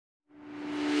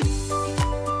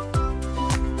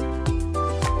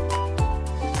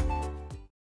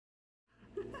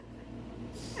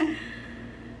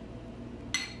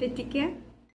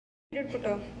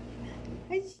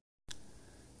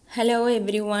Hello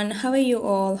everyone, how are you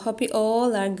all? Hope you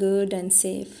all are good and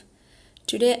safe.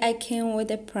 Today I came with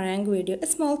a prank video, a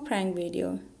small prank video.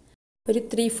 ഒരു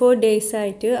 3-4 days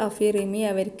ആയിട്ട് അഫി റിമി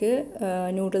അവർക്ക്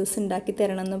noodles ഉണ്ടാക്കി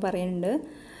തരണം എന്ന് പറയുന്നുണ്ട്.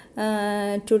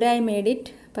 Today I made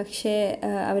it. പക്ഷേ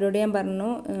അവരോട് ഞാൻ പറഞ്ഞു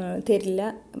തരില്ല,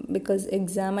 ബിക്കോസ്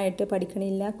എക്സാം ആയിട്ട്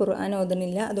പഠിക്കണില്ല, ഖുർആൻ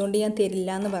ഓതുന്നില്ല, അതുകൊണ്ട് ഞാൻ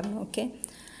തരില്ല എന്ന് പറഞ്ഞു. ഓക്കെ,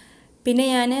 പിന്നെ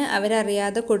ഞാൻ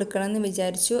അവരറിയാതെ കൊടുക്കണമെന്ന്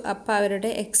വിചാരിച്ചു. അപ്പോൾ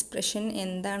അവരുടെ എക്സ്പ്രഷൻ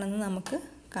എന്താണെന്ന് നമുക്ക്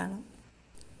കാണാം.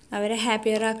 അവരെ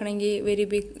ഹാപ്പിയർ ആക്കണമെങ്കിൽ വെരി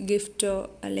ബിഗ് ഗിഫ്റ്റോ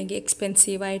അല്ലെങ്കിൽ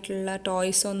എക്സ്പെൻസീവ് ആയിട്ടുള്ള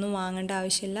ടോയ്സോ ഒന്നും വാങ്ങേണ്ട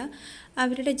ആവശ്യമില്ല.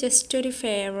 അവരുടെ ജസ്റ്റ് ഒരു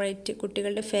ഫേവറേറ്റ്,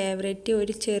 കുട്ടികളുടെ ഫേവറേറ്റ്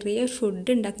ഒരു ചെറിയ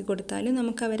ഫുഡ് ഉണ്ടാക്കി കൊടുത്താലും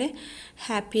നമുക്കവരെ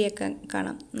ഹാപ്പിയാക്കാൻ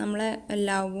കാണാം. നമ്മളെ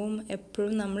ലവും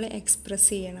എപ്പോഴും നമ്മൾ എക്സ്പ്രസ്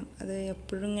ചെയ്യണം. അത്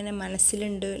എപ്പോഴും ഇങ്ങനെ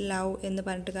മനസ്സിലുണ്ട് ലവ് എന്ന്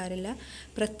പറഞ്ഞിട്ട് കാര്യമില്ല.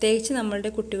 പ്രത്യേകിച്ച്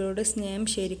നമ്മളുടെ കുട്ടികളോട് സ്നേഹം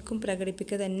ശരിക്കും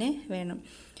പ്രകടിപ്പിക്കുക തന്നെ വേണം.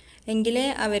 എങ്കിലേ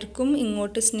അവർക്കും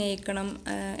ഇങ്ങോട്ട് സ്നേഹിക്കണം,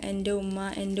 എൻ്റെ ഉമ്മ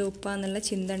എൻ്റെ ഉപ്പ എന്നുള്ള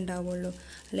ചിന്ത ഉണ്ടാവുള്ളൂ.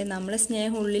 അല്ലെങ്കിൽ നമ്മളെ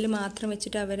സ്നേഹം ഉള്ളിൽ മാത്രം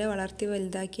വെച്ചിട്ട് അവരെ വളർത്തി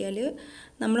വലുതാക്കിയാൽ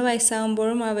നമ്മൾ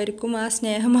വയസ്സാകുമ്പോഴും അവർക്കും ആ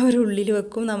സ്നേഹം അവരുള്ളിൽ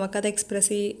വെക്കും. നമുക്കത്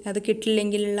എക്സ്പ്രസ് അത്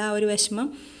കിട്ടില്ലെങ്കിലുള്ള ആ ഒരു വിഷമം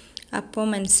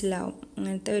അപ്പോൾ മനസ്സിലാവും.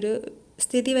 അങ്ങനത്തെ ഒരു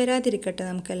സ്ഥിതി വരാതിരിക്കട്ടെ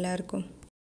നമുക്കെല്ലാവർക്കും.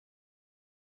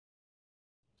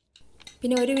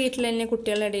 പിന്നെ ഒരു വീട്ടിൽ തന്നെ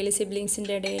കുട്ടികളുടെ ഇടയിൽ,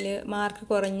 സിബ്ലിങ്സിൻ്റെ ഇടയിൽ മാർക്ക്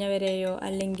കുറഞ്ഞവരെയോ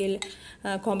അല്ലെങ്കിൽ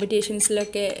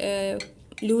കോമ്പറ്റീഷൻസിലൊക്കെ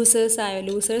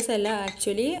ലൂസേഴ്സ് അല്ല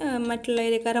ആക്ച്വലി,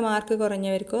 മറ്റുള്ളവരെക്കാരെ മാർക്ക്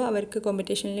കുറഞ്ഞവർക്കോ അവർക്ക്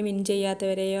കോമ്പറ്റീഷനിൽ വിൻ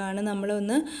ചെയ്യാത്തവരെയോ ആണ്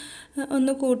നമ്മളൊന്ന്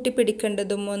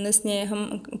കൂട്ടിപ്പിടിക്കേണ്ടതും ഒന്ന് സ്നേഹം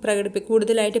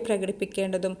കൂടുതലായിട്ട്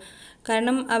പ്രകടിപ്പിക്കേണ്ടതും.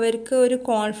 കാരണം അവർക്ക് ഒരു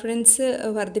കോൺഫിഡൻസ്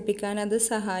വർദ്ധിപ്പിക്കാൻ അത്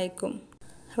സഹായിക്കും.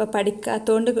 അപ്പോൾ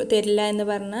പഠിക്കാത്തതുകൊണ്ട് തരില്ല എന്ന്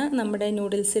പറഞ്ഞാൽ നമ്മുടെ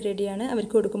നൂഡിൽസ് റെഡിയാണ്.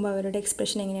 അവർക്ക് കൊടുക്കുമ്പോൾ അവരുടെ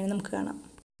എക്സ്പ്രഷൻ എങ്ങനെയാണെന്ന് നമുക്ക് കാണാം.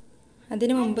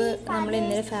 അതിനു മുമ്പ് നമ്മൾ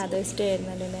ഇന്നലെ ഫാദേഴ്സ് ഡേ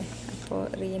ആയിരുന്നല്ലോ അല്ലേ. അപ്പോൾ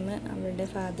റീം അവരുടെ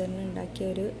ഫാദറിന് ഉണ്ടാക്കിയ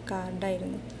ഒരു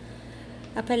കാർഡായിരുന്നു.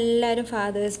 അപ്പോൾ എല്ലാവരും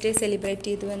ഫാദേഴ്സ് ഡേ സെലിബ്രേറ്റ്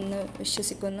ചെയ്തു എന്ന്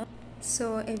വിശ്വസിക്കുന്നു. So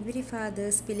every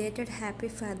fathers belated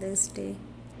happy fathers day.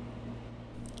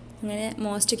 അങ്ങനെ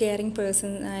മോസ്റ്റ് കെയറിങ്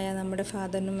പേഴ്സൺ ആയ നമ്മുടെ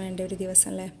ഫാദറിനും വേണ്ട ഒരു ദിവസം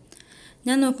അല്ലേ.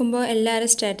 ഞാൻ നോക്കുമ്പോൾ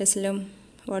എല്ലാവരും സ്റ്റാറ്റസിലും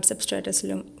WhatsApp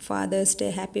സ്റ്റാറ്റസിലും fathers day,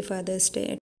 happy fathers day.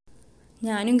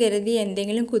 ഞാനും കരുതി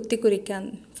എന്തെങ്കിലും കുറിക്കാൻ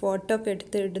ഫോട്ടോ ഒക്കെ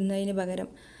എടുത്ത് ഇടുന്നതിന് പകരം.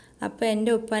 അപ്പോൾ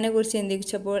എൻ്റെ ഉപ്പാനെ കുറിച്ച്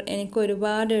ചിന്തിച്ചപ്പോൾ എനിക്ക്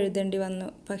ഒരുപാട് എഴുതേണ്ടി വന്നു.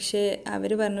 പക്ഷേ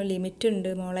അവർ പറഞ്ഞു ലിമിറ്റ്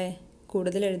ഉണ്ട് മോളെ,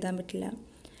 കൂടുതൽ എഴുതാൻ പറ്റില്ല.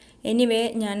 എനിവേ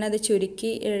ഞാനത്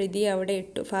ചുരുക്കി എഴുതി അവിടെ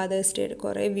ഇട്ടു. ഫാദേഴ്സ് ഡേ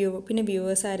കുറേ പിന്നെ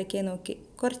വ്യൂവേഴ്സ് ആരൊക്കെ നോക്കി,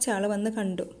 കുറച്ചാൾ വന്ന്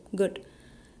കണ്ടു, ഗുഡ്.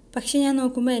 പക്ഷെ ഞാൻ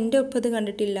നോക്കുമ്പോൾ എൻ്റെ ഉപ്പത്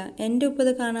കണ്ടിട്ടില്ല. എൻ്റെ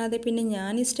ഉപ്പത് കാണാതെ പിന്നെ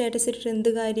ഞാൻ ഈ സ്റ്റാറ്റസ് ഇട്ടിട്ട്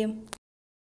എന്ത് കാര്യം?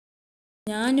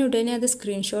 ഞാൻ ഉടനെ അത്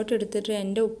സ്ക്രീൻഷോട്ട് എടുത്തിട്ട്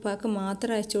എൻ്റെ ഉപ്പാക്ക്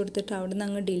മാത്രം അയച്ചു കൊടുത്തിട്ട് അവിടെ നിന്ന്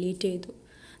അങ്ങ് ഡിലീറ്റ് ചെയ്തു.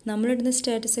 നമ്മളിടുന്ന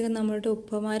സ്റ്റാറ്റസൊക്കെ നമ്മളുടെ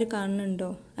ഉപ്പമാർ കാണുന്നുണ്ടോ,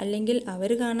 അല്ലെങ്കിൽ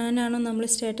അവർ കാണാനാണോ നമ്മൾ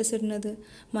സ്റ്റാറ്റസ് ഇടുന്നത്?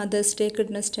 മദേഴ്സ് ഡേക്ക്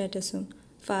ഇടുന്ന സ്റ്റാറ്റസും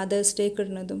ഫാദേഴ്സ് ഡേക്ക്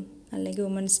ഇടുന്നതും അല്ലെങ്കിൽ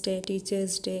women's day,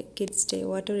 teachers day, kids day,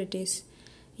 what ever it is,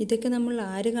 ഇതൊക്കെ നമ്മൾ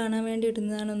ആര് കാണാൻ വേണ്ടി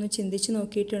ഇടുന്നതാണൊന്ന് ചിന്തിച്ച്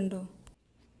നോക്കിയിട്ടുണ്ടോ?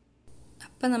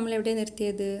 അപ്പം നമ്മളെവിടെ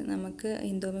നിർത്തിയത്? നമുക്ക്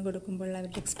ഹിന്ദോമി കൊടുക്കുമ്പോൾ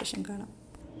അവരുടെ എക്സ്പ്രഷൻ കാണാം.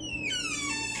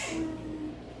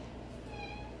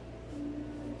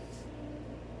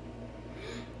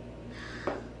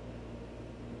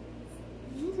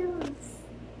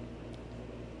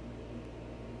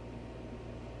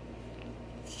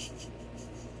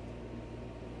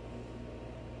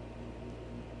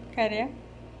 കരയാ?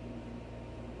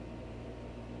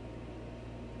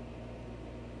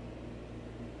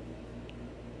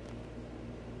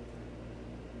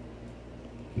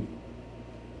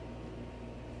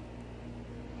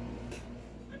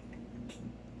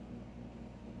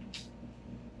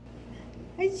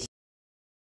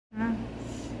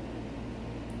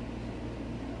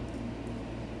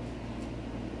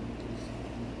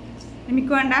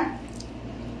 എനിക്ക് വേണ്ട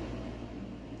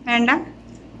വേണ്ട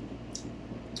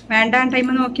വേണ്ട ടൈം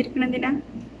നോക്കിയിരിക്കണെന്തിനാ?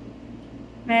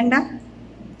 വേണ്ട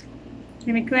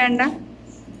റിമിക്ക് വേണ്ട,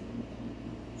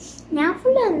 ഞാൻ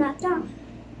ഫുള്ള് തന്നാട്ടോ.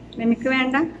 റിമിക്ക്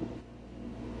വേണ്ട.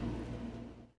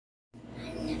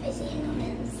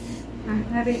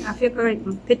 അഫിയൊക്കെ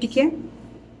കഴിക്കും. തെറ്റിക്ക്.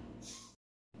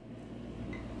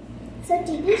 So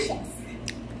delicious.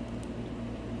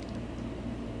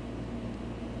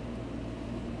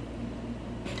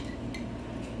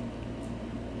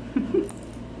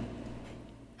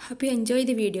 Hope you enjoy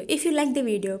the video. If you like the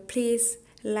video, please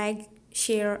like,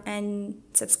 share and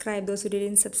subscribe those who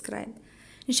didn't subscribe.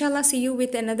 Inshallah, see you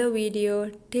with another video.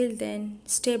 Till then,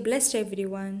 stay blessed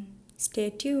everyone. Stay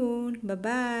tuned. Bye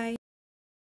bye.